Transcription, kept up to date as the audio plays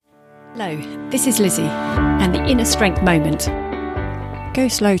Hello, this is Lizzie and the Inner Strength Moment. Go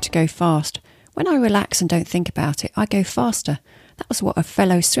slow to go fast. When I relax and don't think about it, I go faster. That was what a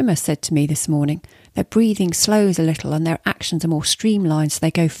fellow swimmer said to me this morning. Their breathing slows a little and their actions are more streamlined, so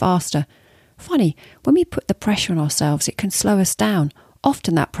they go faster. Funny, when we put the pressure on ourselves, it can slow us down.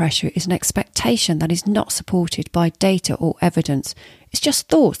 Often that pressure is an expectation that is not supported by data or evidence. It's just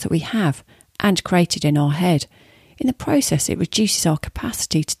thoughts that we have and created in our head. In the process, it reduces our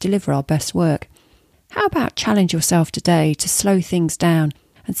capacity to deliver our best work. How about challenge yourself today to slow things down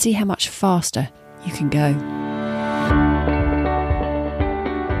and see how much faster you can go?